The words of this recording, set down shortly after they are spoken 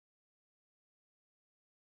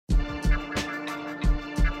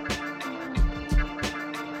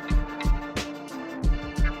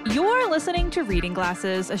listening to Reading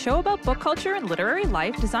Glasses, a show about book culture and literary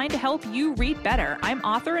life designed to help you read better. I'm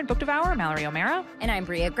author and book devourer Mallory O'Mara. And I'm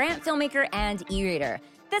Bria Grant, filmmaker and e-reader.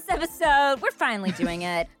 This episode, we're finally doing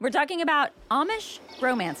it. We're talking about Amish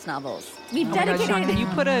romance novels. We've dedicated. Sean, can you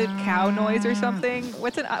put a cow noise or something?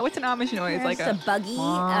 What's an Amish noise? Like a buggy.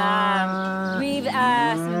 We've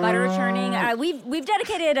some butter churning. We've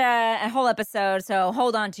dedicated a whole episode, so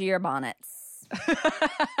hold on to your bonnets.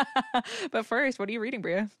 But first, what are you reading,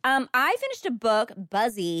 Bria? I finished a book,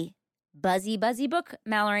 buzzy book,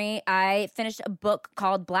 Mallory. I finished a book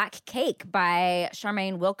called Black Cake by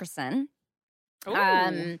Charmaine Wilkerson.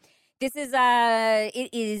 This is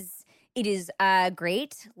it is a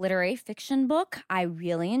great literary fiction book. I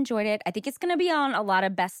really enjoyed it. I think it's going to be on a lot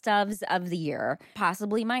of best ofs of the year,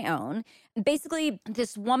 possibly my own. Basically,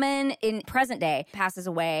 this woman in present day passes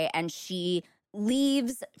away, and she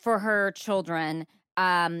leaves for her children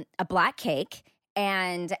a black cake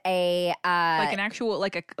and a like an actual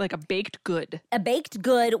like a baked good. A baked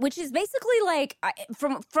good, which is basically like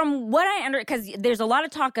from what I because there's a lot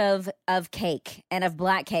of talk of cake and of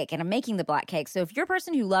black cake, and I'm making the black cake. So if you're a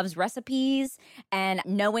person who loves recipes and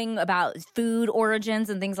knowing about food origins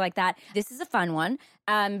and things like that, this is a fun one.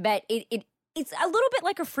 But it's a little bit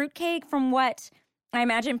like a fruitcake from what I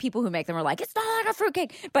imagine people who make them are like, it's not like a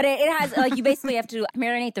fruitcake. But it has, like, you basically have to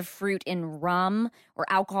marinate the fruit in rum or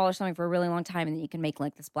alcohol or something for a really long time, and then you can make,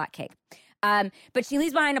 like, this black cake. But she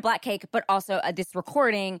leaves behind a black cake, but also this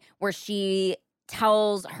recording where she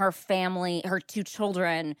tells her family, her two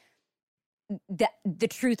children, the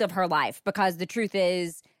truth of her life. Because the truth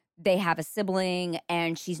is they have a sibling,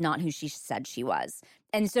 and she's not who she said she was.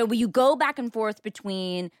 And so you go back and forth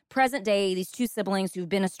between present day, these two siblings who've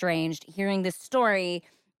been estranged, hearing this story,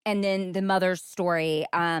 and then the mother's story,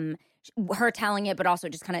 her telling it, but also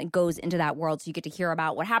just kind of goes into that world. So you get to hear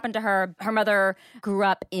about what happened to her. Her mother grew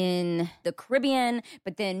up in the Caribbean,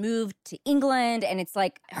 but then moved to England. And it's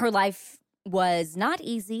like her life was not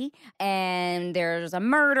easy, and there's a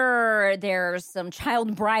murder, there's some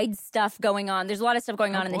child bride stuff going on. There's a lot of stuff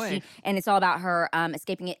going on, and it's all about her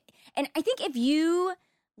escaping it. And I think if you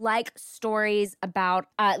like stories about,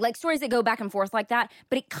 like stories that go back and forth like that,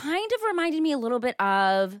 but it kind of reminded me a little bit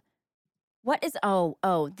of,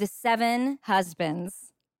 The Seven Husbands.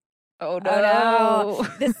 Oh, no.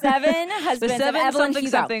 The Seven Husbands of Evelyn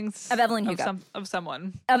Hugo. Of Evelyn Hugo. Of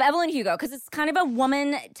someone. Of Evelyn Hugo, because it's kind of a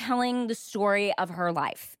woman telling the story of her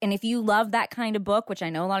life. And if you love that kind of book, which I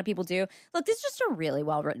know a lot of people do, look, this is just a really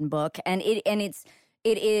well-written book. And it is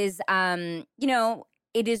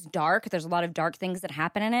it is dark. There's a lot of dark things that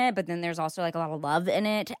happen in it, but then there's also like a lot of love in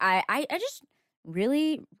it. I just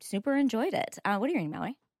really super enjoyed it. What are you reading,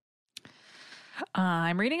 Mallory?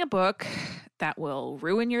 I'm reading a book that will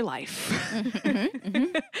ruin your life.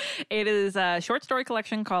 It is a short story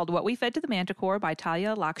collection called What We Fed to the Manticore by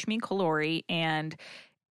Talia Lakshmi Kalori, and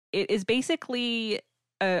it is basically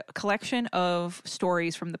a collection of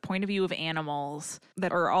stories from the point of view of animals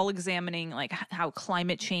that are all examining like how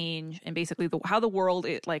climate change and basically how the world,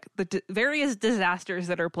 various disasters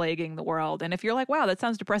that are plaguing the world. And if you're like, wow, that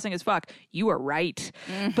sounds depressing as fuck, you are right.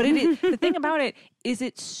 But it is, the thing about it is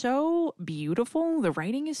it's so beautiful. The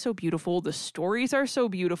writing is so beautiful. The stories are so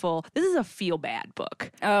beautiful. This is a feel-bad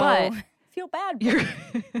book. Oh, but feel bad.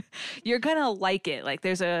 You're gonna like it. Like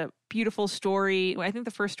there's a beautiful story. I think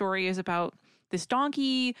the first story is about this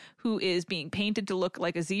donkey who is being painted to look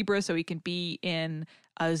like a zebra so he can be in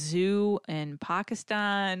a zoo in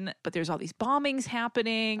Pakistan. But there's all these bombings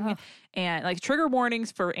happening and like trigger warnings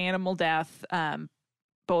for animal death,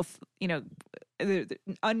 both,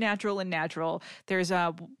 unnatural and natural. There's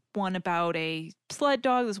one about a sled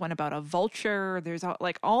dog. There's one about a vulture. There's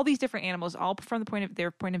all these different animals, all from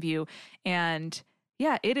their point of view. And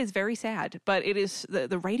yeah, it is very sad, but it is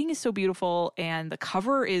the writing is so beautiful, and the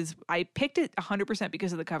cover is, I picked it 100%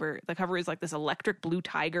 because of the cover. The cover is like this electric blue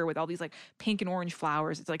tiger with all these like pink and orange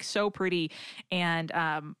flowers. It's like so pretty. And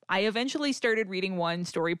I eventually started reading one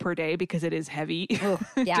story per day because it is heavy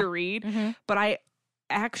to read. Mm-hmm. But I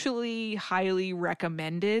actually highly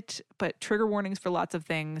recommend it, but trigger warnings for lots of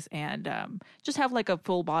things, and just have like a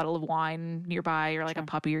full bottle of wine nearby, or like a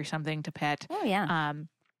puppy or something to pet. Oh yeah.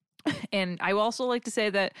 And I will also like to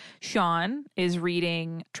say that Sean is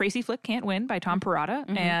reading Tracy Flick Can't Win by Tom Perrotta,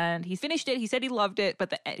 and he finished it. He said he loved it,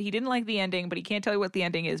 but he didn't like the ending, but he can't tell you what the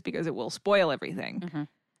ending is because it will spoil everything.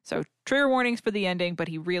 So trigger warnings for the ending, but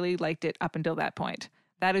he really liked it up until that point.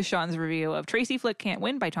 That is Sean's review of Tracy Flick Can't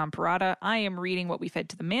Win by Tom Perrotta. I am reading What We Fed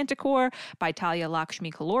to the Manticore by Talia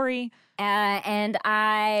Lakshmi Kalori. And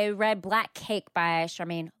I read Black Cake by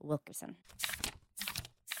Charmaine Wilkerson.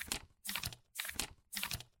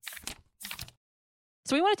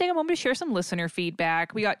 So we want to take a moment to share some listener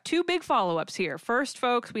feedback. We got 2 big follow-ups here. First,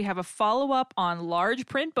 folks, we have a follow-up on large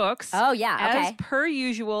print books. Oh, yeah. Okay. As per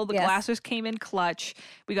usual, the Glassers came in clutch.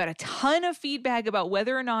 We got a ton of feedback about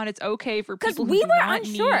whether or not it's okay for people who do not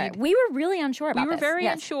need. We were unsure. We were really unsure about this. We were very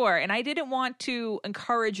unsure, and I didn't want to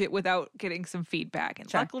encourage it without getting some feedback.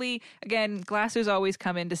 And luckily, again, Glassers always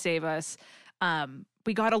come in to save us.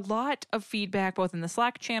 We got a lot of feedback both in the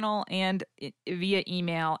Slack channel and via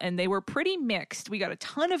email, and they were pretty mixed. We got a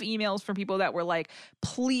ton of emails from people that were like,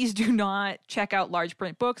 please do not check out large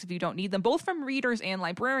print books if you don't need them, both from readers and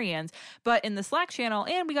librarians. But in the Slack channel,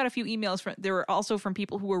 and we got a few emails there were also from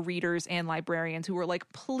people who were readers and librarians who were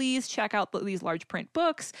like, please check out these large print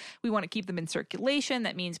books. We want to keep them in circulation.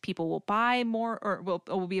 That means people will buy more, or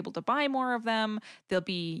will be able to buy more of them. They'll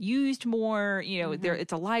be used more.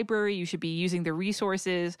 It's a library. You should be using the resources.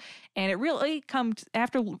 And it really comes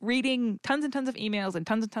after reading tons and tons of emails and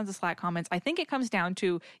tons of Slack comments. I think it comes down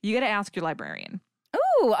to you got to ask your librarian.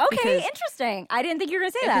 Ooh, okay, interesting. I didn't think you were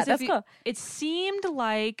going to say that. That's cool. It seemed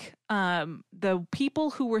like the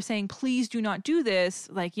people who were saying, please do not do this,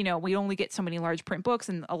 like, we only get so many large print books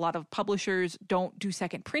and a lot of publishers don't do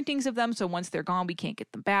second printings of them. So once they're gone, we can't get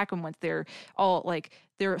them back. And once they're all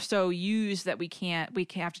they're so used that we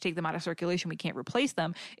have to take them out of circulation. We can't replace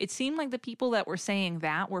them. It seemed like the people that were saying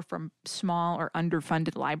that were from small or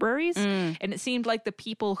underfunded libraries. And it seemed like the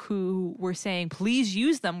people who were saying, please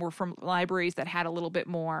use them were from libraries that had a little bit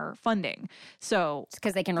more funding. So it's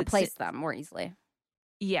because they can replace them more easily.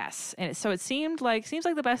 Yes. And so it seems like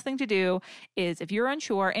the best thing to do is if you're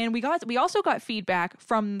unsure, and we also got feedback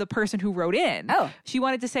from the person who wrote in. Oh. She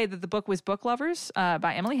wanted to say that the book was Book Lovers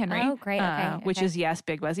by Emily Henry. Oh, great. Okay. Which is, yes,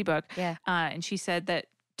 big buzzy book. Yeah. And she said that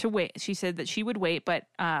to wait. She said that she would wait, but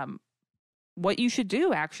what you should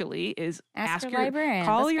do actually is ask your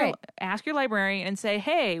librarian. Ask your librarian and say,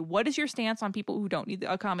 hey, what is your stance on people who don't need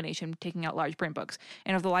the accommodation taking out large print books?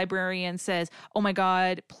 And if the librarian says, oh my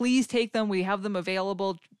God, please take them, we have them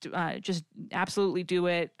available, just absolutely do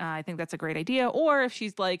it. I think that's a great idea. Or if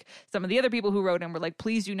she's like some of the other people who wrote in were like,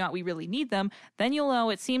 please do not, we really need them, then you'll know.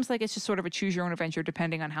 It seems like it's just sort of a choose your own adventure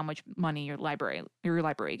depending on how much money your library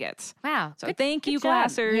gets. Wow. So thank you,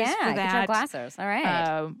 Glassers, for that. Good job, Glassers. All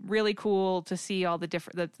right. Really cool to see all the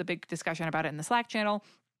big discussion about it in the Slack channel.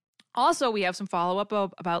 Also, we have some follow-up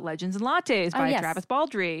about Legends and Lattes by Travis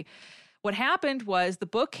Baldry. What happened was the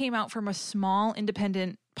book came out from a small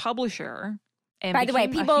independent publisher. And by the way,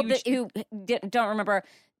 people who don't remember,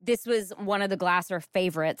 this was one of the Glasser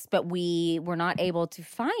favorites, but we were not able to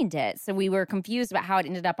find it. So we were confused about how it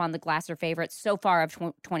ended up on the Glasser favorites so far of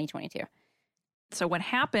 2022. So what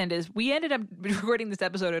happened is we ended up recording this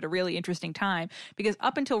episode at a really interesting time because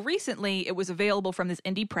up until recently, it was available from this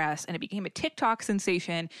indie press and it became a TikTok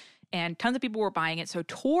sensation and tons of people were buying it. So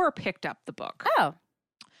Tor picked up the book. Oh.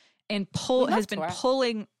 And has been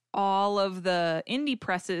pulling all of the indie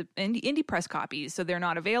press copies, so they're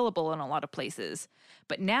not available in a lot of places.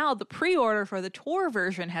 But now the pre-order for the Tor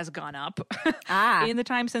version has gone up in the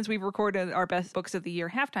time since we've recorded our Best Books of the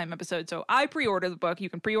Year halftime episode. So I pre-ordered the book. You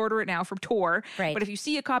can pre-order it now from Tor. Right. But if you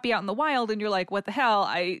see a copy out in the wild and you're like, what the hell?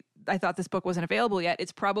 I thought this book wasn't available yet.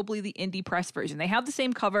 It's probably the indie press version. They have the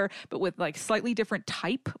same cover, but with like slightly different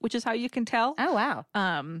type, which is how you can tell. Oh,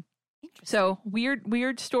 wow. So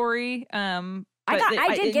weird story.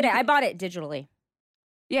 I did get it. I bought it digitally.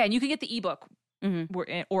 Yeah, and you can get the ebook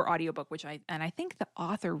or audiobook, and I think the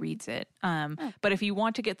author reads it. But if you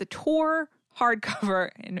want to get the Tor hardcover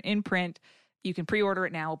in print, you can pre-order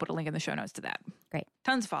it now. We'll put a link in the show notes to that. Great.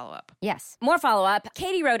 Tons of follow-up. Yes. More follow-up.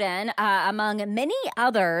 Katie wrote in, among many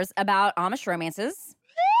others, about Amish romances,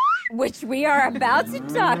 which we are about to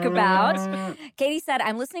talk about. Katie said,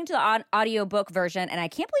 I'm listening to the audiobook version, and I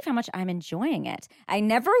can't believe how much I'm enjoying it. I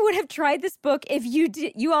never would have tried this book if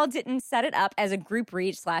you all didn't set it up as a group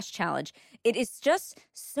read / challenge. It is just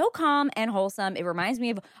so calm and wholesome. It reminds me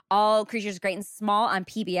of All Creatures Great and Small on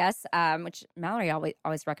PBS, which Mallory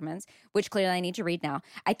always recommends, which clearly I need to read now.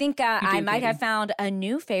 I think I might have found a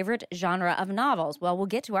new favorite genre of novels. Well, we'll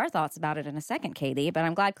get to our thoughts about it in a second, Katie, but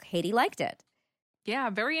I'm glad Katie liked it. Yeah,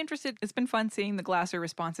 I'm very interested. It's been fun seeing the Glasser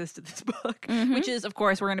responses to this book, which is, of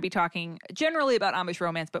course, we're going to be talking generally about Amish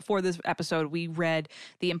romance. But for this episode, we read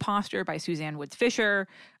The Imposter by Suzanne Woods Fisher.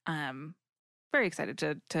 Very excited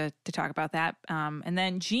to talk about that. And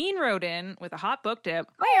then Jean wrote in with a hot book tip.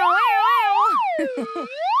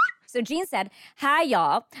 So Jean said, hi,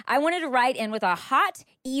 y'all. I wanted to write in with a hot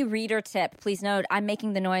e-reader tip. Please note, I'm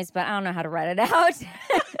making the noise, but I don't know how to write it out.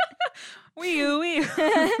 Wee.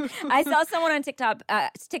 I saw someone on TikTok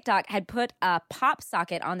had put a pop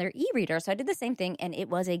socket on their e-reader, so I did the same thing, and it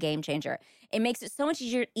was a game changer. It makes it so much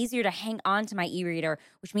easier to hang on to my e-reader,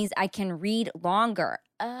 which means I can read longer.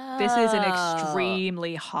 Oh. This is an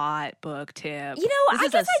extremely hot book tip. You know, I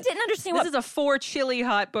guess I didn't understand This is a for chilly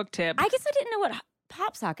hot book tip. I guess I didn't know what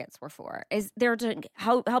pop sockets were for. Is there to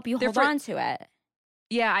help you hold on to it?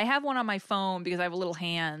 Yeah, I have one on my phone because I have little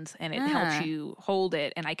hands and it helps you hold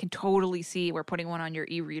it. And I can totally see where putting one on your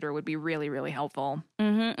e-reader would be really, really helpful.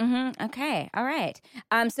 Okay. All right.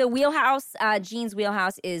 So Wheelhouse, Jean's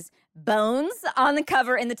Wheelhouse is bones on the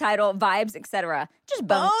cover, in the title, vibes, etc. Just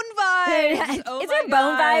bone vibes. Is there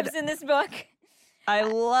bone vibes in this book? I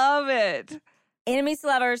love it. Enemies to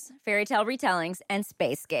lovers, fairy tale retellings, and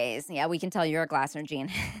space gaze. Yeah, we can tell you're a Glasser, Jean.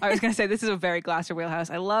 I was going to say, this is a very Glasser wheelhouse.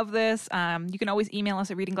 I love this. You can always email us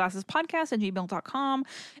at readingglassespodcast@gmail.com.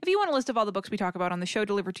 If you want a list of all the books we talk about on the show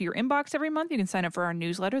delivered to your inbox every month, you can sign up for our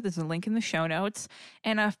newsletter. There's a link in the show notes.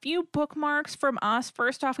 And a few bookmarks from us.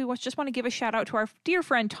 First off, we just want to give a shout out to our dear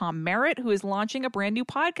friend Tom Merritt, who is launching a brand new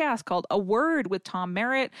podcast called A Word with Tom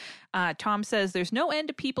Merritt. Tom says, there's no end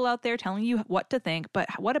to people out there telling you what to think, but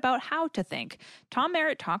what about how to think? Tom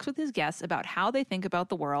Merritt talks with his guests about how they think about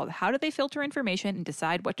the world, how do they filter information and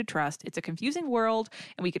decide what to trust. It's a confusing world,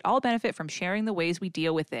 and we could all benefit from sharing the ways we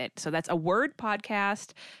deal with it. So that's A Word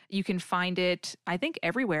podcast. You can find it, I think,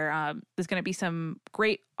 everywhere. There's going to be some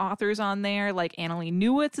great authors on there, like Annalee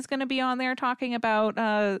Newitz is going to be on there talking about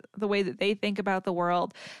the way that they think about the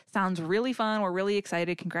world. Sounds really fun. We're really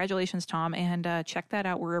excited. Congratulations, Tom, and check that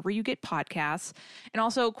out wherever you get podcasts. And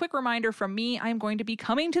also, quick reminder from me, I'm going to be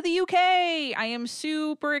coming to the UK. I am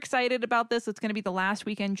super excited about this. It's going to be the last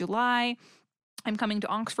weekend, July. I'm coming to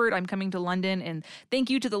Oxford. I'm coming to London. And thank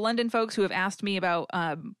you to the London folks who have asked me about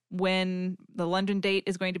when the London date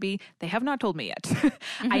is going to be. They have not told me yet.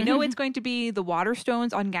 I know it's going to be the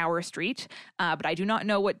Waterstones on Gower Street, but I do not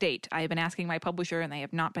know what date. I have been asking my publisher and they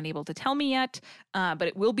have not been able to tell me yet. But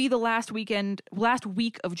it will be the last week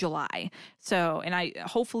of July. So, and I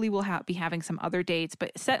hopefully will be having some other dates,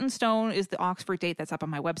 but set in stone is the Oxford date that's up on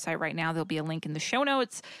my website right now. There'll be a link in the show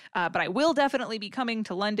notes, but I will definitely be coming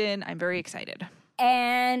to London. I'm very excited.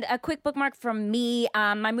 And a quick bookmark from me.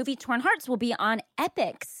 My movie Torn Hearts will be on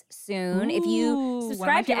Epix soon. Ooh, if you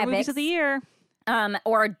subscribe to Epix, movies of the year.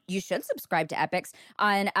 Or you should subscribe to Epix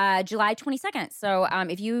on July 22nd. So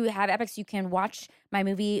if you have Epix, you can watch my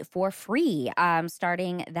movie for free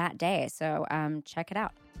starting that day. So check it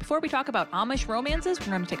out. Before we talk about Amish romances, we're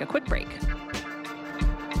going to take a quick break.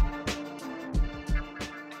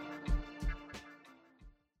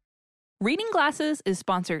 Reading Glasses is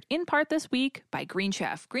sponsored in part this week by Green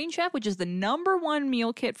Chef. Green Chef, which is the #1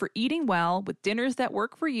 meal kit for eating well with dinners that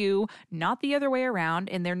work for you, not the other way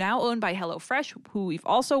around. And they're now owned by HelloFresh, who we've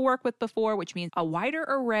also worked with before, which means a wider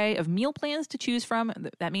array of meal plans to choose from.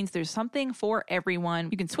 That means there's something for everyone.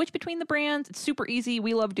 You can switch between the brands. It's super easy.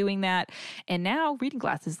 We love doing that. And now Reading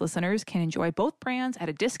Glasses listeners can enjoy both brands at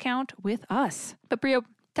a discount with us. But Brio,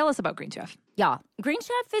 tell us about Green Chef. Yeah, Green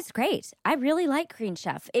Chef is great. I really like Green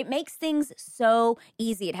Chef. It makes things so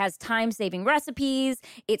easy. It has time-saving recipes.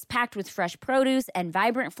 It's packed with fresh produce and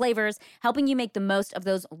vibrant flavors, helping you make the most of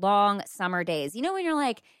those long summer days. You know, when you're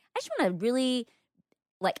like, I just want a really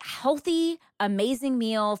healthy, amazing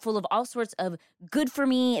meal full of all sorts of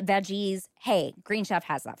good-for-me veggies. Hey, Green Chef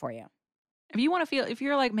has that for you. If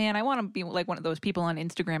you're like, man, I want to be like one of those people on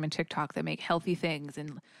Instagram and TikTok that make healthy things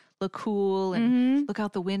and look cool and look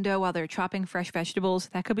out the window while they're chopping fresh vegetables,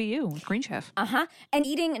 that could be you with Green Chef. And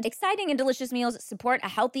eating exciting and delicious meals support a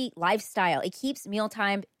healthy lifestyle. It keeps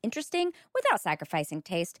mealtime interesting without sacrificing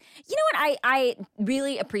taste. You know what I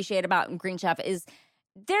really appreciate about Green Chef is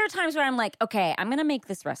there are times where I'm like, okay, I'm going to make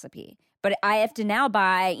this recipe, but I have to now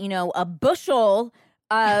buy, a bushel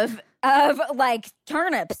of like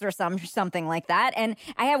turnips or something like that, and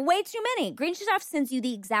I have way too many. Green Chef sends you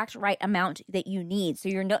the exact right amount that you need, so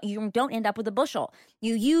you don't end up with a bushel.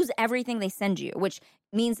 You use everything they send you, which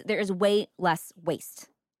means there is way less waste.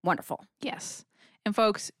 Wonderful. Yes. And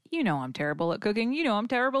folks, I'm terrible at cooking. I'm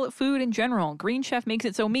terrible at food in general. Green Chef makes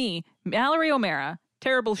it so me, Mallory O'Mara,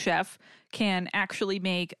 terrible chef, can actually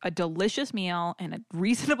make a delicious meal in a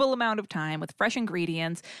reasonable amount of time with fresh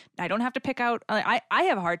ingredients. I don't have to pick out, I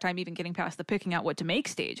have a hard time even getting past the picking out what to make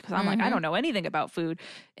stage because I'm like, I don't know anything about food.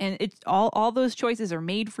 And it's all those choices are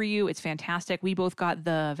made for you. It's fantastic. We both got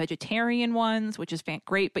the vegetarian ones, which is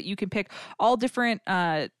great, but you can pick all different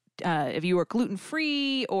if you are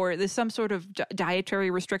gluten-free or there's some sort of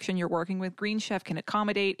dietary restriction you're working with, Green Chef can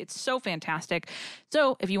accommodate. It's so fantastic.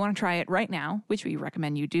 So if you want to try it right now, which we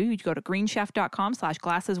recommend you do, you go to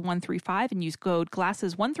greenchef.com/glasses135 and use code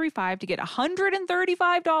glasses135 to get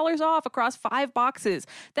 $135 off across 5 boxes.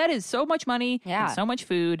 That is so much money and so much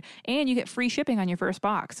food, and you get free shipping on your first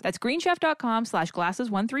box. That's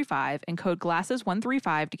greenchef.com/glasses135 and code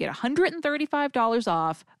glasses135 to get $135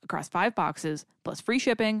 off across 5 boxes plus free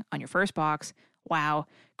shipping on your first box. Wow.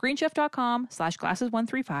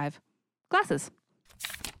 greenchef.com/glasses135. Glasses.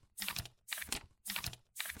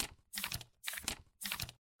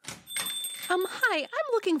 Hi,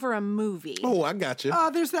 I'm looking for a movie. Oh, I got you.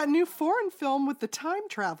 There's that new foreign film with the time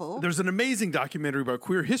travel. There's an amazing documentary about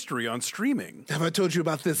queer history on streaming. Have I told you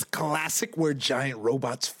about this classic where giant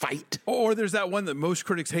robots fight? Or there's that one that most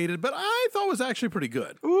critics hated, but I thought was actually pretty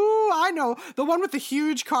good. Ooh, I know. The one with the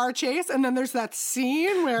huge car chase, and then there's that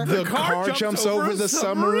scene where the car jumps over the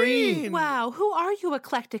submarine. Wow, who are you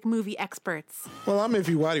eclectic movie experts? Well, I'm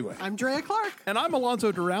Ify Wadiway. I'm Drea Clark. And I'm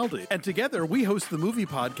Alonso Duralde. And together we host the movie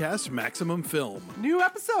podcast Maximum Film. New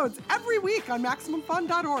episodes every week on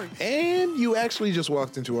MaximumFun.org. And you actually just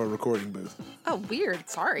walked into our recording booth. Oh, weird.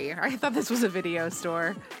 Sorry. I thought this was a video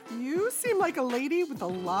store. You seem like a lady with a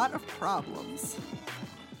lot of problems.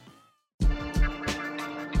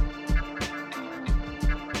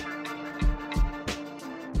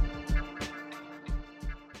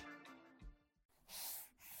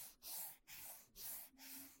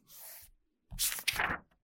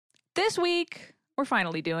 This week, we're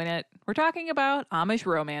finally doing it. We're talking about Amish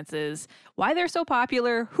romances, why they're so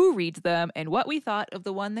popular, who reads them, and what we thought of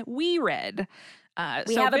the one that we read.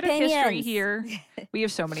 We so have a bit opinions. of history here. We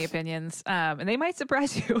have so many opinions, and they might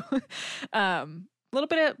surprise you. A little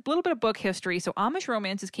bit of book history. So Amish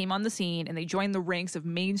romances came on the scene, and they joined the ranks of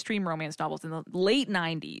mainstream romance novels in the late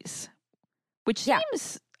 90s, which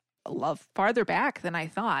seems farther back than I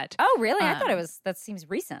thought. Oh, really? I thought that seems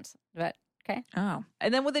recent, but okay. Oh.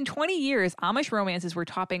 And then within 20 years, Amish romances were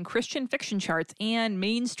topping Christian fiction charts and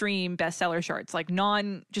mainstream bestseller charts,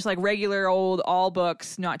 just like regular old all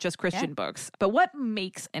books, not just Christian books. But what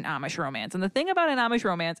makes an Amish romance? And the thing about an Amish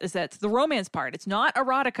romance is that it's the romance part. It's not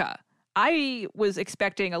erotica. I was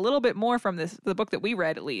expecting a little bit more from the book that we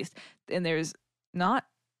read, at least. And there's no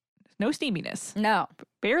steaminess. No.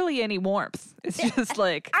 Barely any warmth. It's just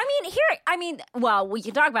like... well, we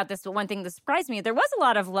can talk about this, but one thing that surprised me, there was a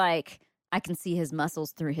lot of I can see his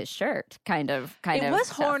muscles through his shirt, kind of. It was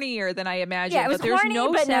stuff. hornier than I imagined. Yeah, it was but there's horny,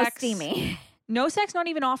 no but sex. no steamy. No sex, not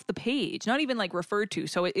even off the page, not even referred to.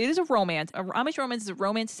 So it is a romance. Amish romance is a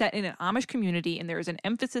romance set in an Amish community, and there is an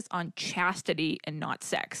emphasis on chastity and not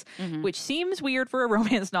sex, which seems weird for a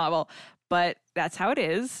romance novel, but that's how it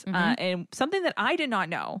is. And something that I did not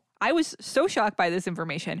know. I was so shocked by this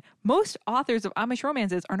information. Most authors of Amish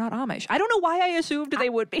romances are not Amish. I don't know why I assumed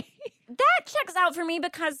they would be. That checks out for me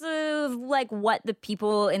because of what the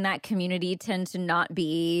people in that community tend to not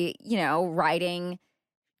be, writing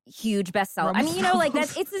huge bestsellers. I mean,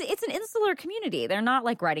 that's it's an insular community. They're not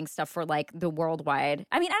writing stuff for the worldwide.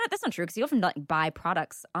 I mean, that's not true because you often buy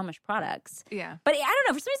products, Amish products. Yeah. But I don't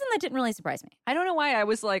know. For some reason, that didn't really surprise me. I don't know why I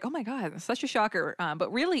was like, oh my God, that's such a shocker.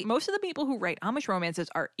 But really, most of the people who write Amish romances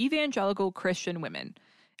are evangelical Christian women.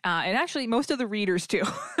 And actually, most of the readers too.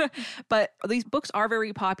 But these books are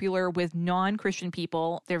very popular with non-Christian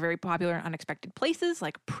people. They're very popular in unexpected places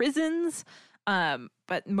like prisons.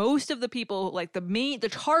 But most of the people, the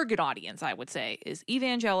target audience, I would say, is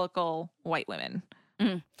evangelical white women.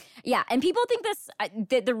 Yeah, and people think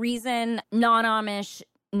the reason non-Amish,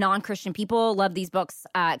 non-Christian people love these books,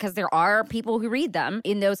 because there are people who read them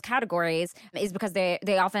in those categories, is because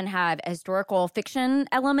they often have a historical fiction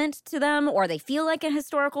element to them, or they feel like a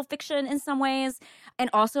historical fiction in some ways. And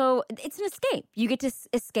also, it's an escape. You get to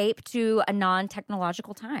escape to a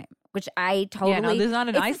non-technological time, which I totally... Yeah, no, there's not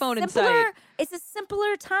an iPhone in sight. It's a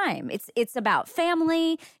simpler time. It's about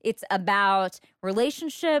family. It's about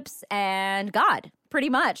relationships and God, pretty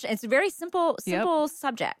much. It's very simple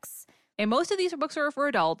subjects. And most of these books are for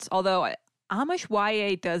adults, although Amish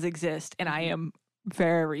YA does exist, and I am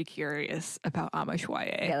very curious about Amish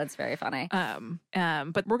YA. Yeah, that's very funny.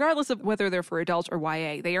 But regardless of whether they're for adults or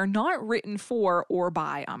YA, they are not written for or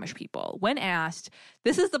by Amish people. When asked,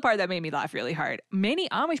 this is the part that made me laugh really hard. Many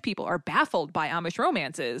Amish people are baffled by Amish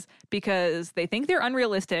romances because they think they're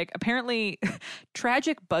unrealistic. Apparently,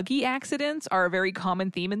 tragic buggy accidents are a very common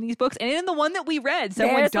theme in these books. And in the one that we read,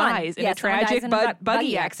 someone dies in a tragic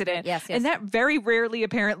buggy accident. Yes. And that very rarely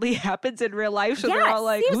apparently happens in real life. So they're all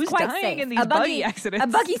like, who's dying in these buggy accidents? A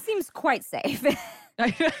buggy seems quite safe.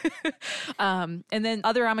 And then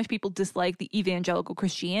other Amish people dislike the evangelical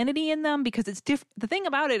Christianity in them because it's different. The thing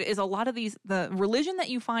about it is a lot of the religion that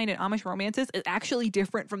you find in Amish romances is actually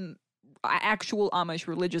different from actual Amish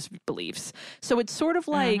religious beliefs. So it's sort of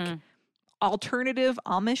like alternative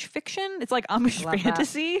Amish fiction. It's like Amish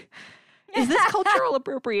fantasy. Is this cultural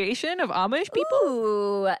appropriation of Amish people?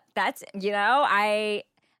 Ooh, that's,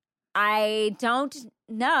 I don't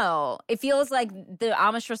know. It feels like the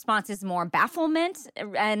Amish response is more bafflement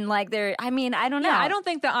and like I don't know. Yeah, I don't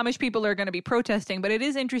think the Amish people are going to be protesting, but it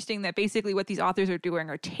is interesting that basically what these authors are doing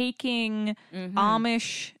are taking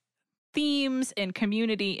Amish themes and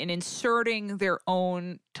community and inserting their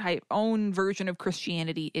own version of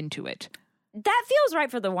Christianity into it. That feels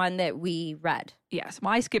right for the one that we read. Yes.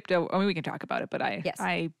 Well, I skipped over. I mean, we can talk about it, but Well,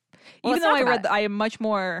 even though I am much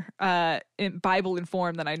more Bible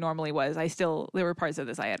informed than I normally was, there were parts of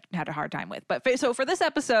this I had a hard time with. But so for this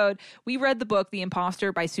episode, we read the book The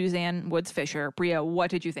Imposter by Suzanne Woods Fisher. Bria,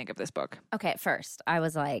 what did you think of this book? Okay, at first I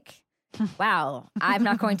was like, wow, I'm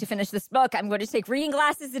not going to finish this book. I'm going to take reading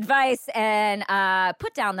glasses advice and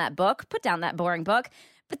put down that boring book.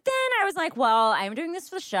 But then I was like, well, I'm doing this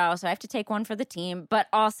for the show, so I have to take one for the team. But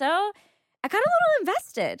also, I got a little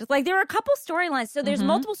invested. Like, there were a couple storylines. So there's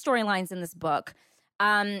multiple storylines in this book.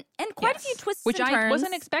 And quite a few twists and turns. Which I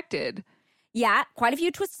wasn't expected. Yeah, quite a few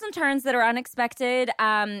twists and turns that are unexpected.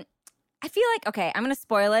 I feel like, okay, I'm going to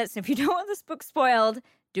spoil it. So if you don't want this book spoiled,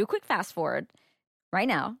 do a quick fast forward right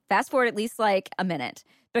now. Fast forward at least like a minute.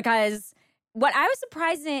 Because what I was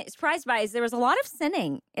surprised by is there was a lot of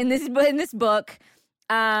sinning in this book.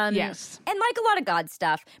 Yes. And like a lot of God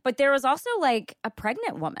stuff. But there was also like a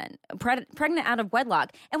pregnant woman, pregnant out of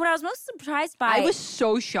wedlock. And what I was most surprised by. I was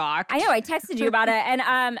so shocked. I know, I texted you about it.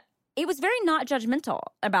 And it was very not judgmental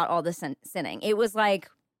about all the sinning. It was like,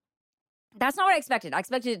 that's not what I expected. I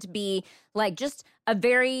expected it to be like just a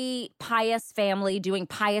very pious family doing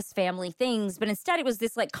pious family things. But instead it was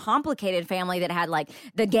this like complicated family that had like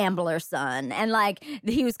the gambler son. And like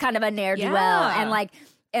he was kind of a ne'er-do-well. Yeah.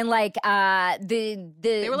 And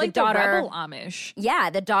they were like the daughter, the rebel Amish. Yeah,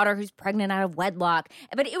 the daughter who's pregnant out of wedlock.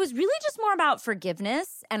 But it was really just more about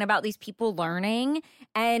forgiveness and about these people learning.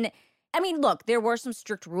 And I mean, look, there were some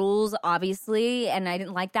strict rules, obviously, and I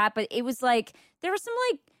didn't like that. But it was like there were some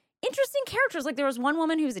like interesting characters. Like there was one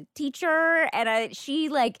woman who was a teacher, and she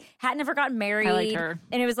like had never gotten married. I like her.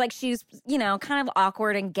 And it was like she was, kind of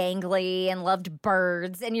awkward and gangly and loved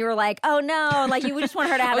birds. And you were like, oh no, like you just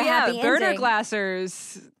want her to have a happy ending. Burner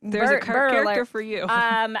Glassers. There's a character for you.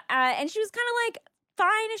 And she was kind of like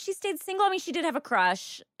fine if she stayed single. I mean, she did have a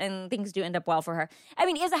crush, and things do end up well for her. I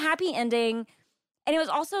mean, it's a happy ending. And it was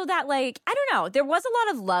also that like, I don't know, there was a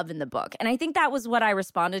lot of love in the book. And I think that was what I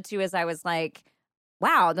responded to as I was like,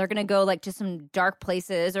 wow, they're going to go like to some dark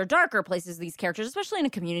places or darker places, these characters, especially in a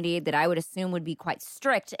community that I would assume would be quite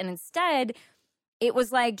strict. And instead, it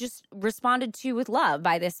was like just responded to with love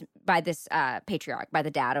by this patriarch, by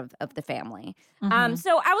the dad of the family. So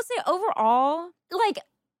I would say overall, like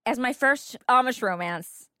as my first Amish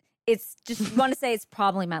romance, it's just want to say it's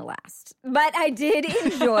probably my last. But I did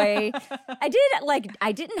enjoy, I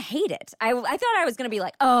didn't hate it. I thought I was going to be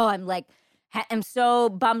like, oh, I'm so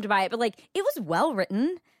bummed by it. But like, it was well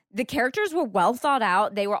written. The characters were well thought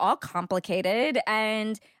out. They were all complicated.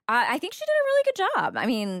 And I think she did a really good job. I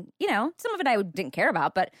mean, some of it I didn't care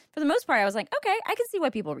about. But for the most part, I was like, okay, I can see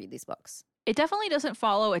why people read these books. It definitely doesn't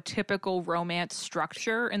follow a typical romance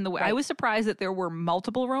structure in the way. Right. I was surprised that there were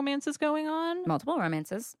multiple romances going on. Multiple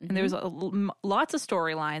romances. And there was lots of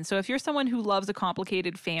storylines. So if you're someone who loves a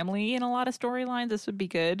complicated family in a lot of storylines, this would be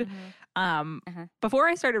good. Before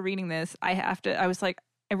I started reading this, I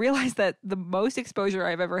realized that the most exposure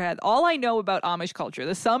I've ever had, all I know about Amish culture,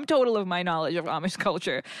 the sum total of my knowledge of Amish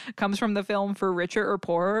culture comes from the film For Richer or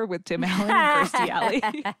Poorer with Tim Allen and Kirstie Alley.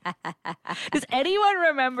 Does anyone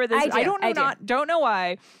remember this? I don't know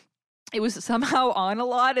why. It was somehow on a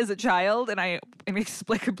lot as a child, and I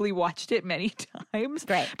inexplicably watched it many times.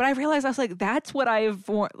 Right. But I realized I was like, that's what I have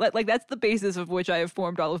formed. Like that's the basis of which I have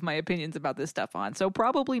formed all of my opinions about this stuff on. So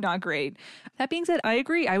probably not great. That being said, I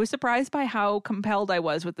agree. I was surprised by how compelled I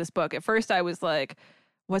was with this book. At first, I was like,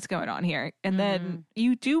 what's going on here? And then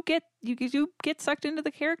you do get sucked into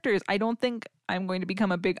the characters. I don't think I'm going to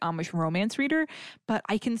become a big Amish romance reader, but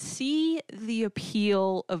I can see the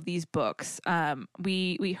appeal of these books.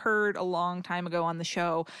 We heard a long time ago on the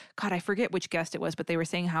show, God, I forget which guest it was, but they were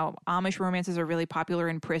saying how Amish romances are really popular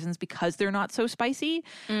in prisons because they're not so spicy.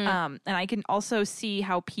 And I can also see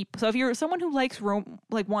how people, so if you're someone who likes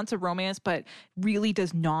wants a romance, but really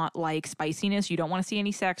does not like spiciness, you don't want to see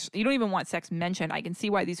any sex, you don't even want sex mentioned, I can see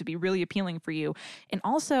why these would be really appealing for you. And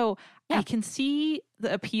also, I can see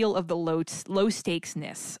the appeal of the low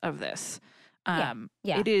stakesness of this.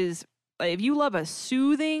 It is, if you love a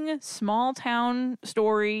soothing small town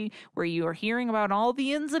story where you are hearing about all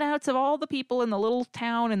the ins and outs of all the people in the little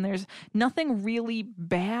town and there's nothing really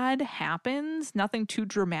bad happens, nothing too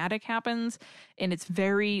dramatic happens, and it's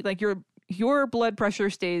very like your blood pressure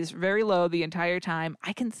stays very low the entire time,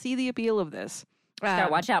 I can see the appeal of this.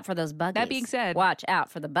 Gotta watch out for those buggies. That being said, watch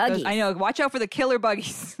out for the buggies. I know, watch out for the killer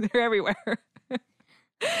buggies. They're everywhere.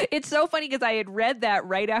 It's so funny because I had read that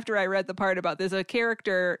right after I read the part about there's a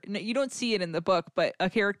character, you don't see it in the book, but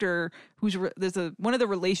a character who's one of the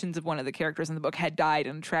relations of one of the characters in the book had died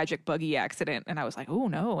in a tragic buggy accident, and I was like, oh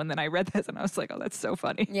no, and then I read this and I was like, oh, that's so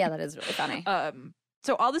funny. Yeah, that is really funny.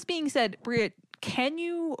 So all this being said, Bria, can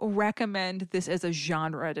you recommend this as a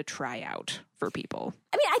genre to try out for people?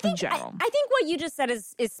 I mean, I think what you just said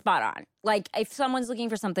is spot on. Like, if someone's looking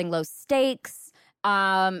for something low stakes,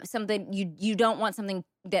 something you don't want something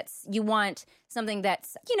you want something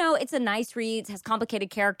that's, it's a nice read, has complicated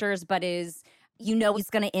characters, but is, it's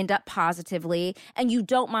going to end up positively, and you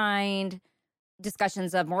don't mind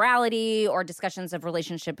discussions of morality or discussions of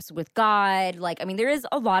relationships with God. Like, I mean, there is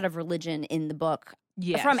a lot of religion in the book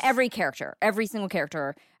from every single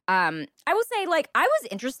character. I will say, like, I was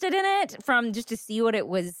interested in it from just to see what it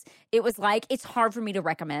was like. It's hard for me to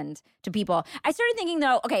recommend to people. I started thinking,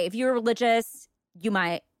 though, okay, if you're religious, you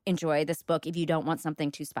might enjoy this book if you don't want something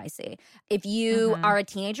too spicy. If you are a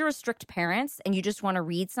teenager with strict parents and you just want to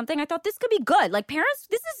read something, I thought this could be good. Like, parents,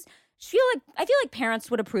 I feel like parents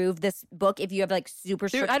would approve this book if you have like super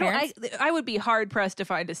strict parents. I would be hard pressed to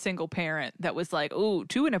find a single parent that was like, "Ooh,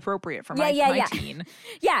 too inappropriate for my teen."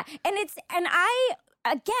 Yeah, and I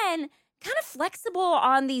again kind of flexible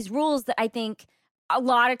on these rules that I think a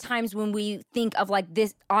lot of times when we think of like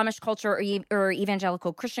this Amish culture or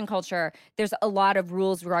evangelical Christian culture, there's a lot of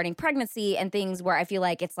rules regarding pregnancy and things where I feel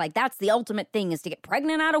like it's like that's the ultimate thing is to get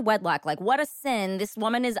pregnant out of wedlock. Like, what a sin. This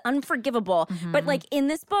woman is unforgivable. But like in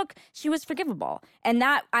this book, she was forgivable. And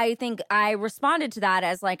that, I think I responded to that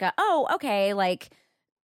as like, oh, okay, like,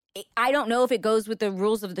 I don't know if it goes with the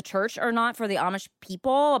rules of the church or not for the Amish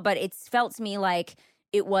people, but it's felt to me like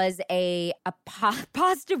it was a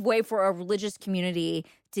positive way for a religious community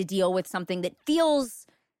to deal with something that feels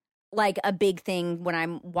like a big thing when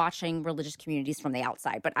I'm watching religious communities from the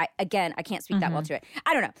outside. But I can't speak that well to it.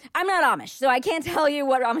 I don't know. I'm not Amish, so I can't tell you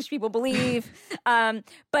what Amish people believe.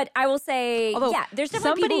 But I will say, there's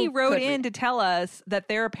definitely somebody wrote in to tell us that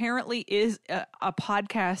there apparently is a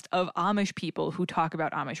podcast of Amish people who talk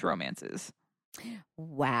about Amish romances.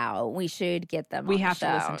 Wow. We should get them We on have the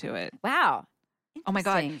to show. listen to it. Wow. Oh my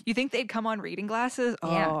God. You think they'd come on reading glasses?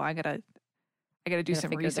 Oh, Yeah. I gotta do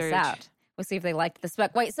some figure research. This out. We'll see if they liked this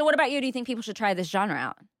book. Wait, so what about you? Do you think people should try this genre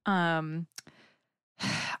out? I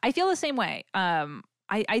feel the same way.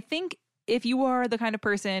 I think if you are the kind of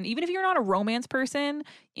person, even if you're not a romance person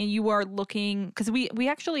and you are looking, because we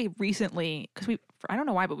actually recently, I don't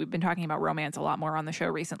know why, but we've been talking about romance a lot more on the show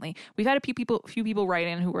recently. We've had a few people write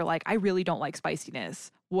in who were like, I really don't like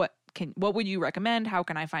spiciness. What would you recommend? How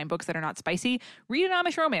can I find books that are not spicy? Read an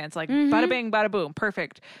Amish romance, like bada bing, bada boom,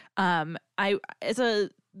 perfect. Our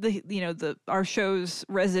show's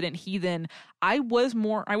resident heathen, I was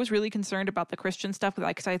really concerned about the Christian stuff,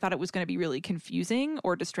 like, because I thought it was going to be really confusing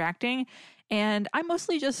or distracting, and I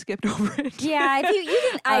mostly just skipped over it. Yeah, if you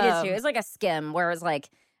can, I did too. It's like a skim where it's like,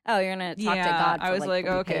 oh, you're gonna talk to God for I was like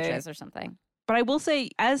 3 okay, pages or something. But I will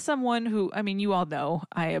say, as someone who, I mean, you all know,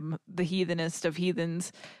 I am the heathenist of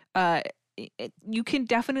heathens. You can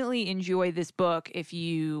definitely enjoy this book if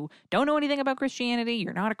you don't know anything about Christianity.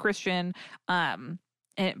 You're not a Christian. But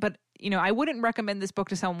I wouldn't recommend this book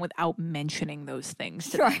to someone without mentioning those things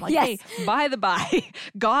to them. Like, hey, by the by,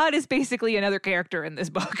 God is basically another character in this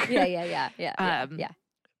book. Yeah.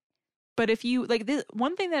 But if you like this,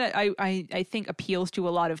 one thing that I think appeals to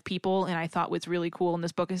a lot of people, and I thought was really cool in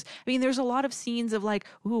this book is, I mean, there's a lot of scenes of like,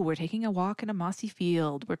 ooh, we're taking a walk in a mossy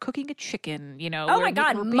field, we're cooking a chicken, Oh my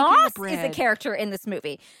God, Moss is a character in this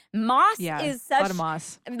movie. Moss is such a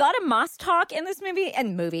lot of Moss talk in this movie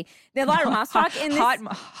There's a lot of Moss talk in this hot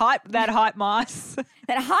Moss. That hot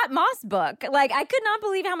Moss book. Like, I could not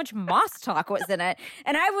believe how much Moss talk was in it,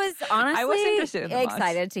 and I was honestly interested in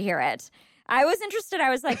excited to hear it. I was interested. I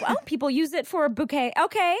was like, well, people use it for a bouquet. Okay, all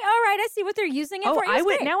right, I see what they're using it for.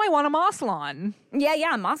 Now I want a moss lawn.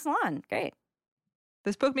 Yeah, moss lawn. Great.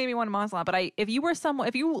 This book made me want a moss lawn. But if you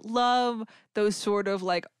love those sort of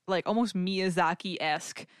like almost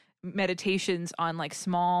Miyazaki-esque meditations on like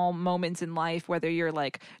small moments in life, whether you're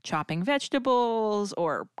like chopping vegetables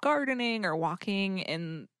or gardening or walking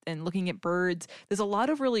and looking at birds. There's a lot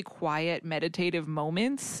of really quiet meditative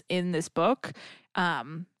moments in this book.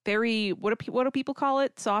 Very, what do people call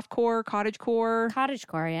it? Softcore, cottagecore.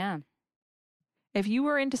 Cottagecore, yeah. If you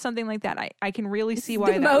were into something like that, I can really see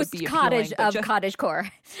why the that most would be cottage appealing, of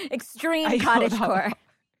cottagecore. Extreme I know. cottagecore.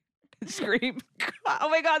 Scream. Oh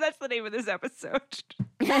my God, that's the name of this episode.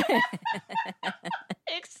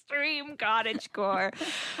 Extreme cottagecore.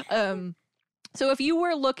 So if you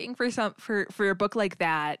were looking for a book like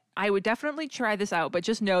that, I would definitely try this out, but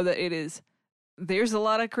just know that there's a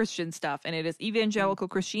lot of Christian stuff, and it is evangelical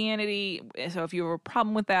Christianity. So if you have a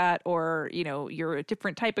problem with that, or you're a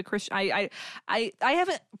different type of Christian, I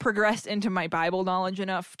haven't progressed into my Bible knowledge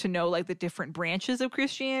enough to know like the different branches of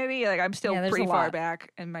Christianity. Like I'm still pretty far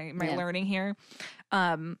back in my learning here.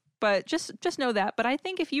 But just know that. But I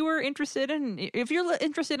think if you're interested in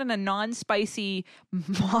a non-spicy,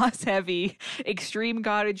 moss-heavy, extreme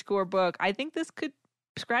cottagecore book, I think this could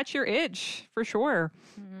scratch your itch for sure.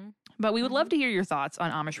 Mm-hmm. But we would love to hear your thoughts on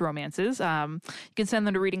Amish romances. You can send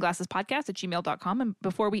them to readingglassespodcast@gmail.com. And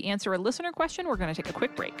before we answer a listener question, we're going to take a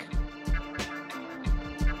quick break.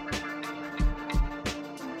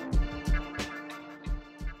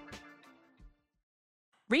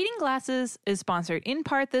 Reading Glasses is sponsored in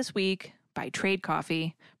part this week by Trade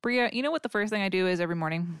Coffee. Bria, you know what the first thing I do is every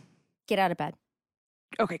morning? Get out of bed.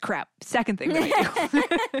 Okay, crap. Second thing that I do.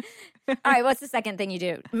 All right, what's the second thing you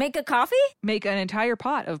do? Make a coffee? Make an entire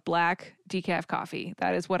pot of black decaf coffee.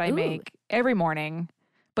 That is what I make every morning.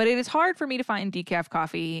 But it is hard for me to find decaf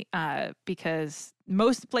coffee because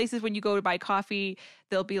most places when you go to buy coffee,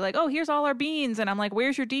 they'll be like, oh, here's all our beans. And I'm like,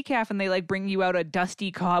 where's your decaf? And they like bring you out a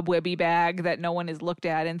dusty, cobwebby bag that no one has looked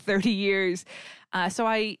at in 30 years. So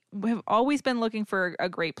I have always been looking for a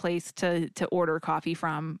great place to order coffee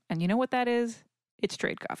from. And you know what that is? It's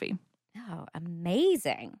Trade Coffee. Oh,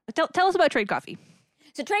 amazing. Tell us about Trade Coffee.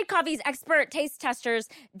 So Trade Coffee's expert taste testers,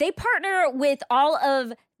 they partner with all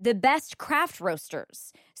of the best craft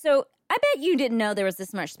roasters. So I bet you didn't know there was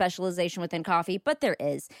this much specialization within coffee, but there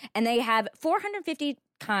is. And they have 450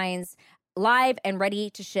 kinds live and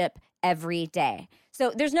ready to ship every day.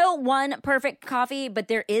 So there's no one perfect coffee, but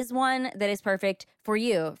there is one that is perfect for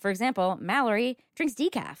you. For example, Mallory drinks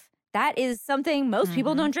decaf. That is something most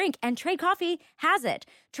people don't drink, and Trade Coffee has it.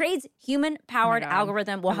 Trade's human-powered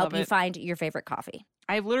algorithm will help you find your favorite coffee.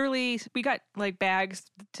 We got like bags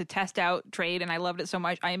to test out Trade, and I loved it so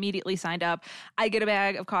much. I immediately signed up. I get a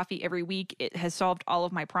bag of coffee every week. It has solved all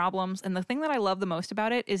of my problems. And the thing that I love the most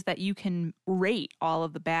about it is that you can rate all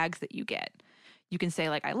of the bags that you get. You can say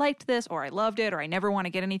like, I liked this, or I loved it, or I never want to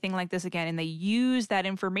get anything like this again. And they use that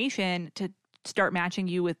information to start matching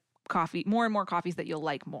you with coffee, more and more coffees that you'll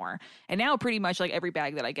like more. And now pretty much like every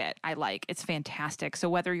bag that I get, I like. It's fantastic. So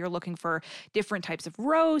whether you're looking for different types of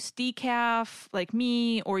roast, decaf, like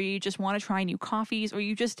me, or you just want to try new coffees, or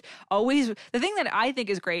you just always, the thing that I think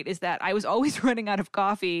is great is that I was always running out of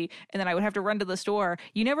coffee and then I would have to run to the store.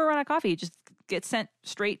 You never run out of coffee. It just gets sent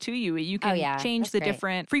straight to you. You can change the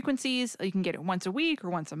different frequencies. You can get it once a week or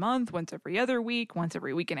once a month, once every other week, once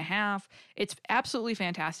every week and a half. It's absolutely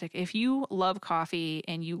fantastic. If you love coffee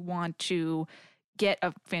and you want to get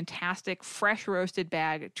a fantastic fresh roasted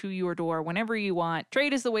bag to your door whenever you want,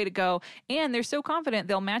 Trade is the way to go. And they're so confident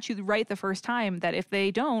they'll match you right the first time that if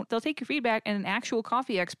they don't, they'll take your feedback and an actual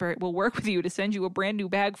coffee expert will work with you to send you a brand new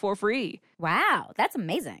bag for free. Wow, that's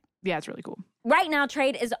amazing. Yeah, it's really cool. Right now,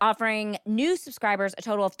 Trade is offering new subscribers a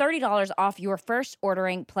total of $30 off your first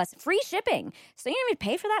ordering plus free shipping. So you don't even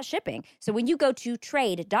pay for that shipping. So when you go to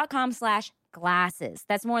trade.com/glasses,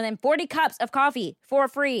 that's more than 40 cups of coffee for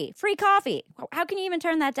free. Free coffee. How can you even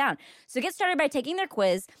turn that down? So get started by taking their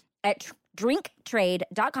quiz at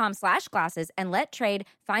drinktrade.com/glasses and let Trade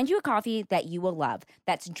find you a coffee that you will love.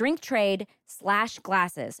 That's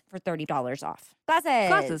drinktrade/glasses for $30 off.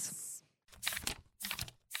 Glasses.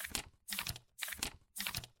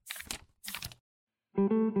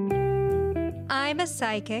 I'm a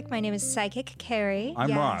psychic. My name is Psychic Carrie.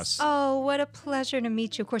 I'm Ross. Oh, what a pleasure to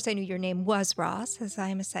meet you. Of course, I knew your name was Ross, as I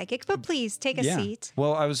am a psychic. But please, take a seat.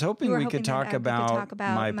 Well, I was hoping we could talk about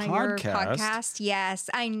my your podcast. podcast. Yes,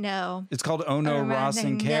 I know. It's called Oh No, Ross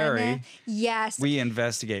and Carrie. Yes. We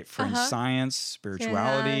investigate fringe science,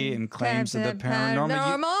 spirituality, and claims of the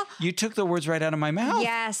paranormal. You took the words right out of my mouth.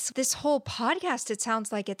 Yes. This whole podcast, it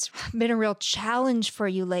sounds like it's been a real challenge for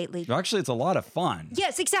you lately. Actually, it's a lot of fun.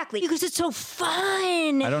 Yes, exactly. Because it's so fun.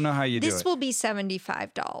 I don't know how you do it. This will be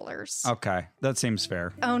 $75. Okay, that seems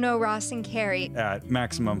fair. Oh No, Ross and Carrie. At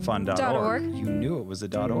MaximumFun.org. You knew it was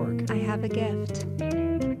a .org. I have a gift.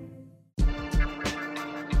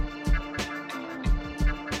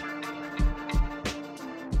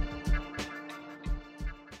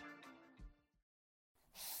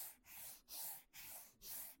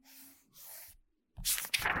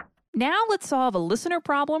 Now let's solve a listener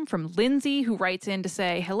problem from Lindsay, who writes in to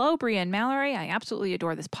say, hello, Bria and Mallory. I absolutely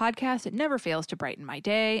adore this podcast. It never fails to brighten my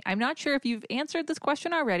day. I'm not sure if you've answered this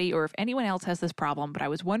question already or if anyone else has this problem, but I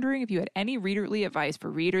was wondering if you had any readerly advice for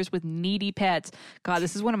readers with needy pets. God,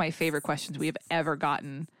 this is one of my favorite questions we have ever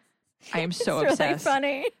gotten. I am so obsessed.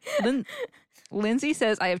 Really funny. Lindsay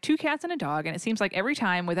says, I have 2 cats and a dog, and it seems like every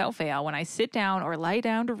time, without fail, when I sit down or lie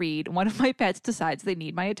down to read, one of my pets decides they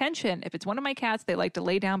need my attention. If it's one of my cats, they like to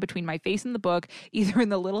lay down between my face and the book, either in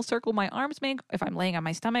the little circle my arms make if I'm laying on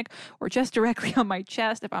my stomach, or just directly on my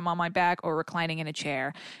chest if I'm on my back or reclining in a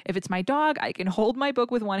chair. If it's my dog, I can hold my book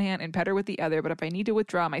with one hand and pet her with the other, but if I need to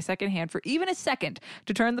withdraw my second hand for even a second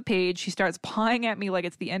to turn the page, she starts pawing at me like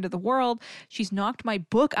it's the end of the world. She's knocked my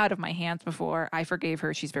book out of my hands before. I forgave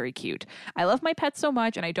her. She's very cute. I love my pets so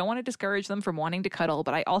much, and I don't want to discourage them from wanting to cuddle,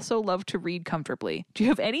 but I also love to read comfortably. Do you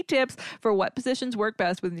have any tips for what positions work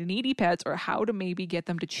best with needy pets, or how to maybe get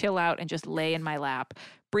them to chill out and just lay in my lap?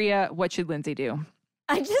 Bria, what should Lindsay do?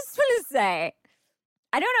 I just want to say,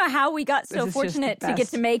 I don't know how we got so fortunate to get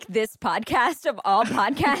to make this podcast of all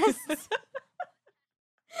podcasts.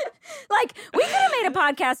 Like, we could have made a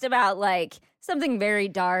podcast about, like, something very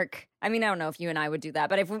dark. I mean, I don't know if you and I would do that,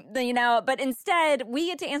 but but instead we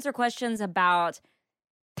get to answer questions about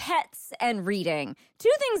pets and reading. 2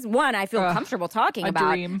 things. One, I feel comfortable talking about.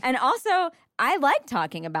 Dream. And also, I like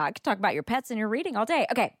talking about. I could talk about your pets and your reading all day.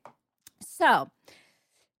 Okay. So,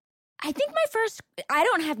 I think I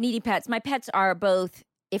don't have needy pets. My pets are both,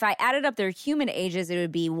 if I added up their human ages, it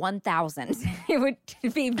would be 1,000. It would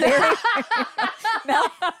be very...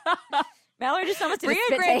 Mallory just almost did Bria a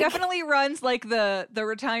spit Gray take. definitely runs like the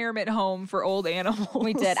retirement home for old animals.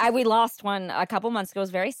 We did. We lost one a couple months ago. It was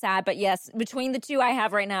very sad. But yes, between the 2 I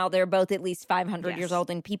have right now, they're both at least 500 years old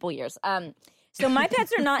in people years. So my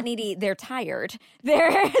pets are not needy. They're tired.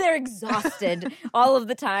 They're exhausted all of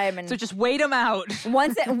the time. And so just wait them out.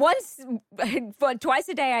 Twice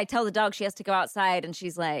a day, I tell the dog she has to go outside, and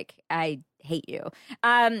she's like, I hate you.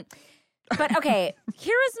 But okay,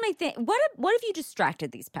 here is my thing. What if you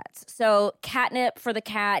distracted these pets? So catnip for the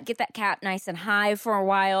cat, get that cat nice and high for a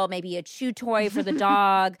while, maybe a chew toy for the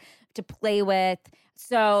dog to play with.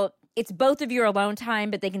 So it's both of your alone time,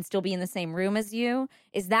 but they can still be in the same room as you.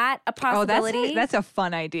 Is that a possibility? Oh, that's a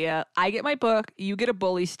fun idea. I get my book, you get a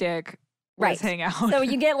bully stick. Let's hang out. So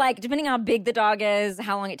you get, like, depending on how big the dog is,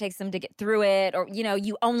 how long it takes them to get through it, or,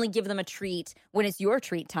 you only give them a treat when it's your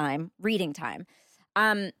treat time, reading time.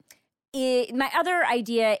 My other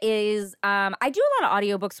idea is I do a lot of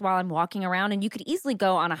audiobooks while I'm walking around, and you could easily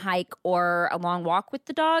go on a hike or a long walk with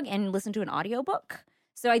the dog and listen to an audiobook.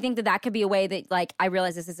 So I think that could be a way that, like, I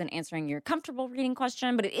realize this isn't answering your comfortable reading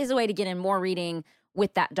question, but it is a way to get in more reading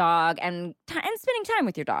with that dog and spending time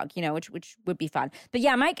with your dog, which would be fun. But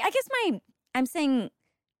yeah, I'm saying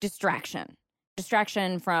distraction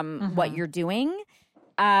from what you're doing.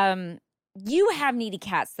 You have needy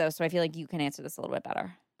cats though, so I feel like you can answer this a little bit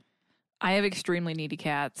better. I have extremely needy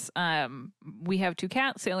cats. We have 2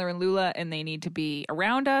 cats, Sailor and Lula, and they need to be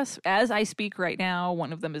around us. As I speak right now,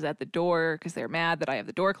 one of them is at the door because they're mad that I have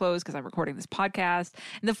the door closed because I'm recording this podcast.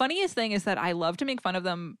 And the funniest thing is that I love to make fun of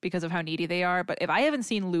them because of how needy they are. But if I haven't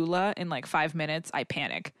seen Lula in like 5 minutes, I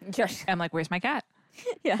panic. I'm like, where's my cat?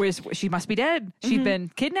 Yeah. She must be dead. She's been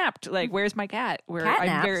kidnapped. Like, where's my cat? We're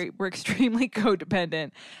extremely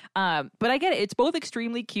codependent. But I get it. It's both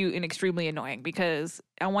extremely cute and extremely annoying because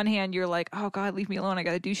on one hand you're like, oh God, leave me alone. I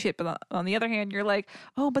got to do shit. But on the other hand, you're like,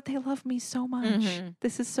 oh, but they love me so much.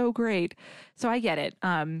 This is so great. So I get it.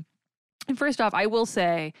 And first off, I will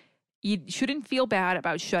say, you shouldn't feel bad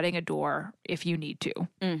about shutting a door if you need to.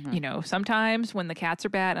 Sometimes when the cats are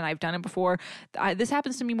bad, and I've done it before, this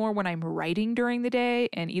happens to me more when I'm writing during the day,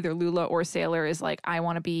 and either Lula or Sailor is like, I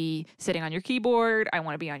want to be sitting on your keyboard. I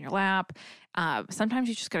want to be on your lap. Sometimes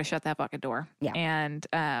you just got to shut that fucking door. Yeah.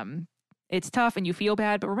 And it's tough and you feel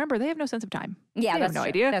bad, but remember, they have no sense of time. Yeah, they have no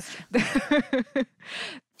idea. That's true.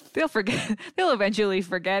 They'll forget. They'll eventually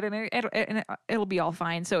forget, and it'll be all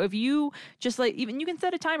fine. So if you just even you can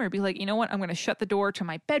set a timer. Be like, you know what? I'm going to shut the door to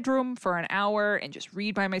my bedroom for an hour and just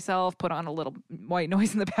read by myself. Put on a little white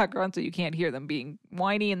noise in the background so you can't hear them being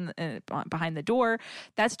whiny and behind the door.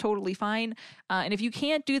 That's totally fine. And if you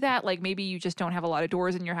can't do that, like maybe you just don't have a lot of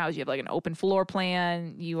doors in your house. You have like an open floor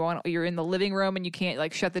plan. You're in the living room and you can't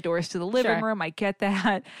like shut the doors to the living room. I get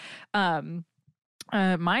that.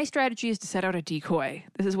 My strategy is to set out a decoy.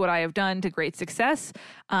 This is what I have done to great success.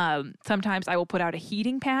 Sometimes I will put out a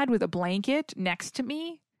heating pad with a blanket next to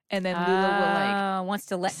me, and then Lula will wants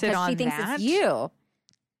to sit on she thinks that. It's you.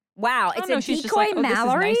 Wow, it's a she's decoy, just like,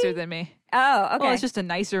 Mallory. This is nicer than me. Oh, okay. Well, it's just a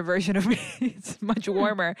nicer version of me. It's much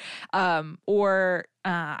warmer. Or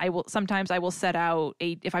I will set out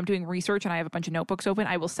if I'm doing research and I have a bunch of notebooks open,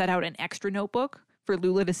 I will set out an extra notebook for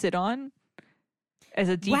Lula to sit on as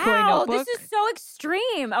a decoy notebook. Wow, this is so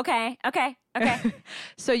extreme. Okay.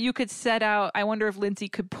 So you could set out, I wonder if Lindsay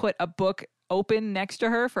could put a book open next to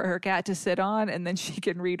her for her cat to sit on, and then she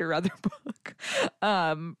can read her other book.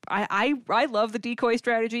 I love the decoy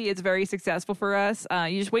strategy. It's very successful for us.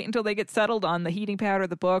 You just wait until they get settled on the heating pad or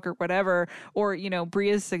the book or whatever, or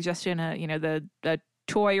Bria's suggestion, the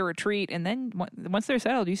toy or a treat, and then once they're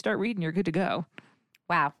settled, you start reading. You're good to go.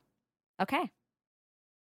 Wow. Okay.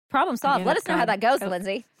 Problem solved. Let us know how that goes,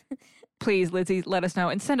 Lindsay. Please, Lindsay, let us know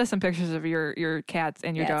and send us some pictures of your cats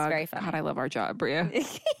and your dog. It's very funny. God, I love our job, Bria.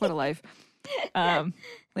 What a life.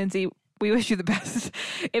 Lindsay, we wish you the best.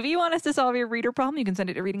 If you want us to solve your reader problem, you can send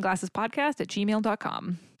it to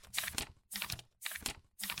readingglassespodcast@gmail.com.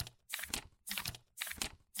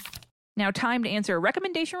 Now, time to answer a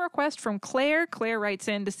recommendation request from Claire. Claire writes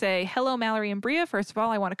in to say, hello, Mallory and Bria. First of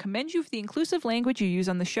all, I want to commend you for the inclusive language you use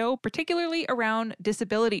on the show, particularly around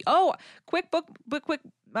disability. Oh, quick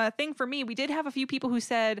thing for me. We did have a few people who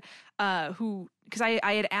said, because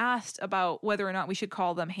I had asked about whether or not we should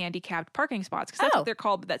call them handicapped parking spots, because that's what they're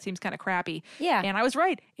called, but that seems kind of crappy. Yeah. And I was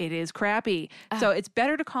right. It is crappy. So it's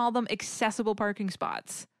better to call them accessible parking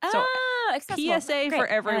spots. So accessible. PSA Great. for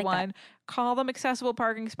everyone. I like that. Call them accessible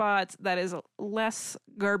parking spots. That is a less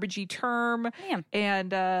garbagey term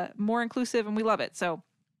and more inclusive, and we love it. So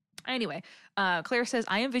anyway, Claire says,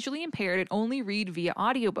 I am visually impaired and only read via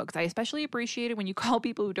audiobooks. I especially appreciate it when you call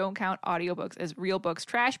people who don't count audiobooks as real books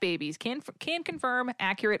trash babies. Can confirm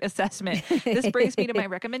accurate assessment. This brings me to my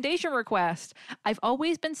recommendation request. I've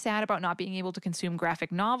always been sad about not being able to consume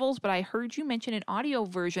graphic novels, but I heard you mention an audio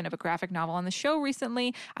version of a graphic novel on the show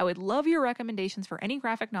recently. I would love your recommendations for any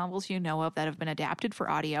graphic novels you know of that have been adapted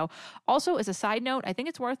for audio. Also, as a side note, I think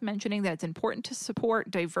it's worth mentioning that it's important to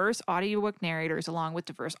support diverse audiobook narrators along with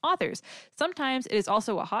diverse authors. Sometimes it is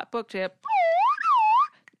also a hot book tip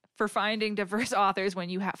for finding diverse authors when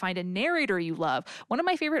you find a narrator you love. One of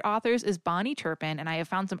my favorite authors is Bonnie Turpin, and I have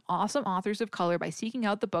found some awesome authors of color by seeking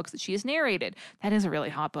out the books that she has narrated. That is a really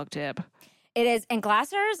hot book tip. It is. And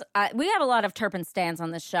Glassers, we have a lot of Turpin stands on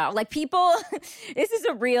this show. Like people, this is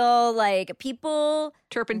a real, people.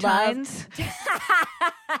 Turpentines.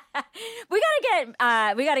 We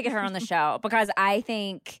gotta get her on the show because I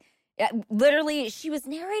think literally she was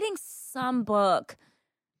narrating some book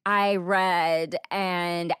I read,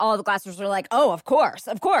 and all the Glassers were like, oh, of course.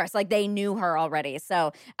 Like they knew her already.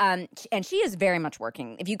 So, and she is very much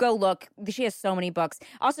working. If you go look, she has so many books.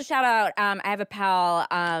 Also, shout out, I have a pal.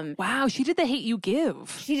 Wow, she did The Hate U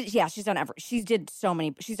Give. She's done so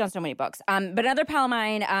many books. But another pal of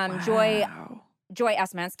mine, Joy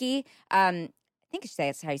Osmansky, I think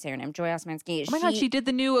that's how you say her name, Joy Osmansky. Oh my God, she did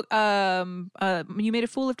the new You Made a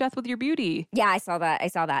Fool of Death with Your Beauty. Yeah, I saw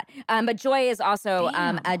that. But Joy is also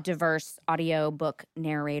a diverse audiobook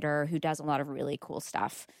narrator who does a lot of really cool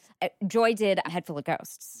stuff. Joy did A Head Full of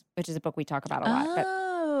Ghosts, which is a book we talk about a lot.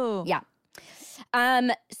 Oh. But, yeah.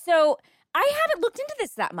 So I haven't looked into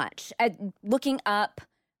this that much. Looking up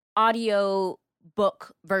audio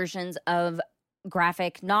book versions of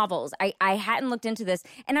graphic novels. I hadn't looked into this,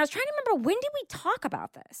 and I was trying to remember, when did we talk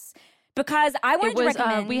about this? Because I wanted to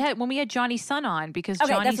recommend... when we had Johnny Sun on, because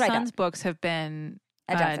Johnny Sun's books have been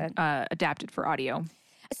adapted for audio.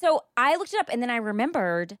 So I looked it up, and then I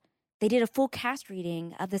remembered they did a full cast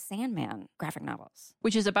reading of the Sandman graphic novels,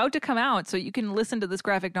 which is about to come out, so you can listen to this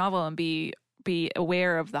graphic novel and be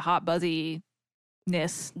aware of the hot buzziness,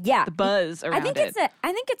 the buzz around it.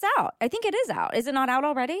 I think it's out. I think it is out. Is it not out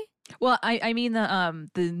already? Well, I mean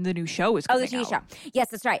the new show is coming out. Oh, the TV show. Yes,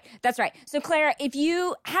 that's right. So, Claire, if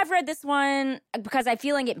you have read this one, because I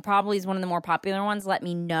feel like it probably is one of the more popular ones, let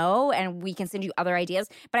me know, and we can send you other ideas.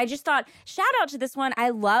 But I just thought, shout out to this one.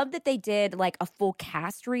 I love that they did a full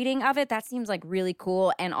cast reading of it. That seems really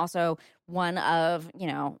cool, and also one of,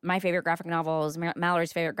 my favorite graphic novels,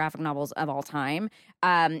 Mallory's favorite graphic novels of all time.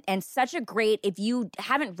 And such a great, if you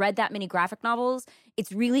haven't read that many graphic novels,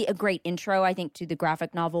 it's really a great intro, I think, to the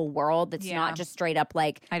graphic novel world that's not just straight up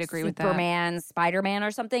I'd agree Superman, with that. Spider-Man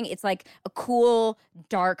or something. It's a cool,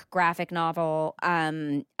 dark graphic novel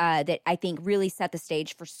that I think really set the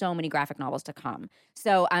stage for so many graphic novels to come.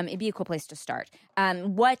 So it'd be a cool place to start.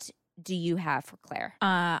 What do you have for Claire?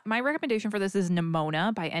 My recommendation for this is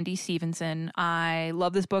Nimona by N.D. Stevenson. I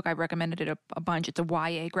love this book. I've recommended it a bunch. It's a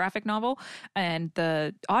YA graphic novel, and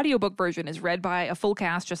the audiobook version is read by a full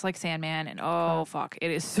cast, just like Sandman, and fuck, it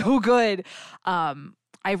is so good.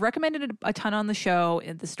 I've recommended it a ton on the show.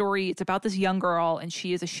 In the story, it's about this young girl, and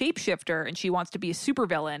she is a shapeshifter, and she wants to be a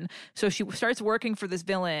supervillain. So she starts working for this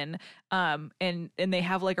villain, and they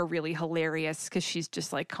have like a really hilarious, because she's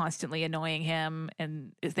just like constantly annoying him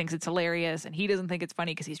and thinks it's hilarious, and he doesn't think it's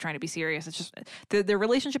funny because he's trying to be serious. It's just their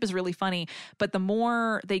relationship is really funny. But the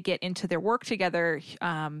more they get into their work together,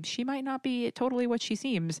 she might not be totally what she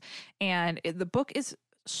seems. And the book is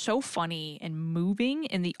so funny and moving.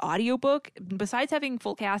 In the audiobook, besides having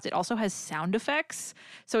full cast, it also has sound effects,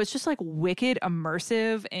 so it's just like wicked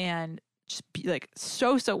immersive and just like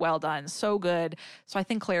so well done, so good. So I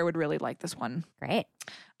think Claire would really like this one. Great.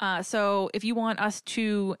 So if you want us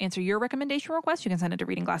to answer your recommendation request, you can send it to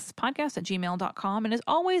readingglassespodcast@gmail.com. And as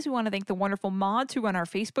always, we want to thank the wonderful mods who run our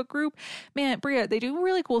Facebook group. Man, Bria, they do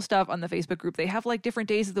really cool stuff on the Facebook group. They have like different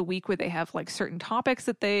days of the week where they have like certain topics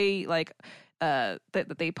that they like that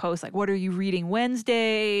they post, like what are you reading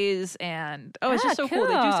Wednesdays, and it's just so cool.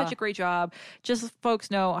 They do such a great job. Just so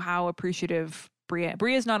folks know how appreciative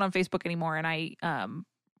Bria's not on Facebook anymore, and I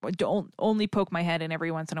don't only poke my head in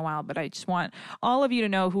every once in a while, but I just want all of you to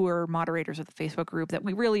know who are moderators of the Facebook group that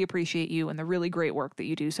we really appreciate you and the really great work that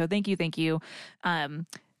you do. So thank you.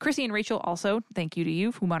 Chrissy and Rachel, also, thank you to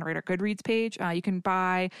you who moderate our Goodreads page. You can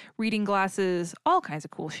buy reading glasses, all kinds of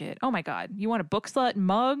cool shit. Oh my God. You want a book slut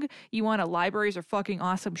mug? You want a libraries are fucking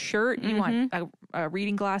awesome shirt? You want a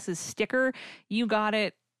reading glasses sticker? You got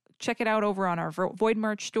it. Check it out over on our Void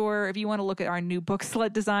Merch store. If you want to look at our new book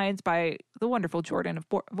slut designs by the wonderful Jordan of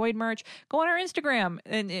Void Merch, go on our Instagram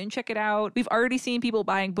and check it out. We've already seen people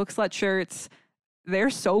buying book slut shirts. They're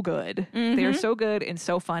so good. They're so good and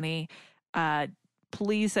so funny.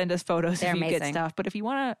 Please send us photos if you get stuff. But if you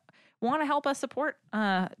want to help us support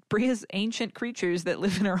Bria's ancient creatures that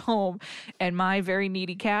live in her home and my very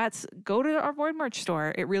needy cats, go to our Void Merch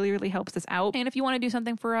store. It really, really helps us out. And if you want to do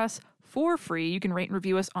something for us for free, you can rate and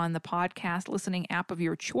review us on the podcast listening app of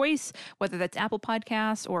your choice, whether that's Apple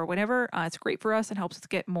Podcasts or whatever. It's great for us and helps us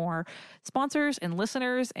get more sponsors and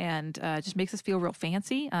listeners, and just makes us feel real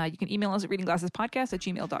fancy. You can email us at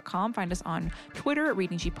readingglassespodcast@gmail.com. Find us on Twitter at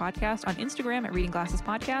Reading Sheet Podcast, on Instagram at Reading Glasses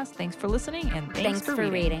Podcast. Thanks for listening, and thanks for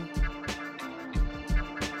reading.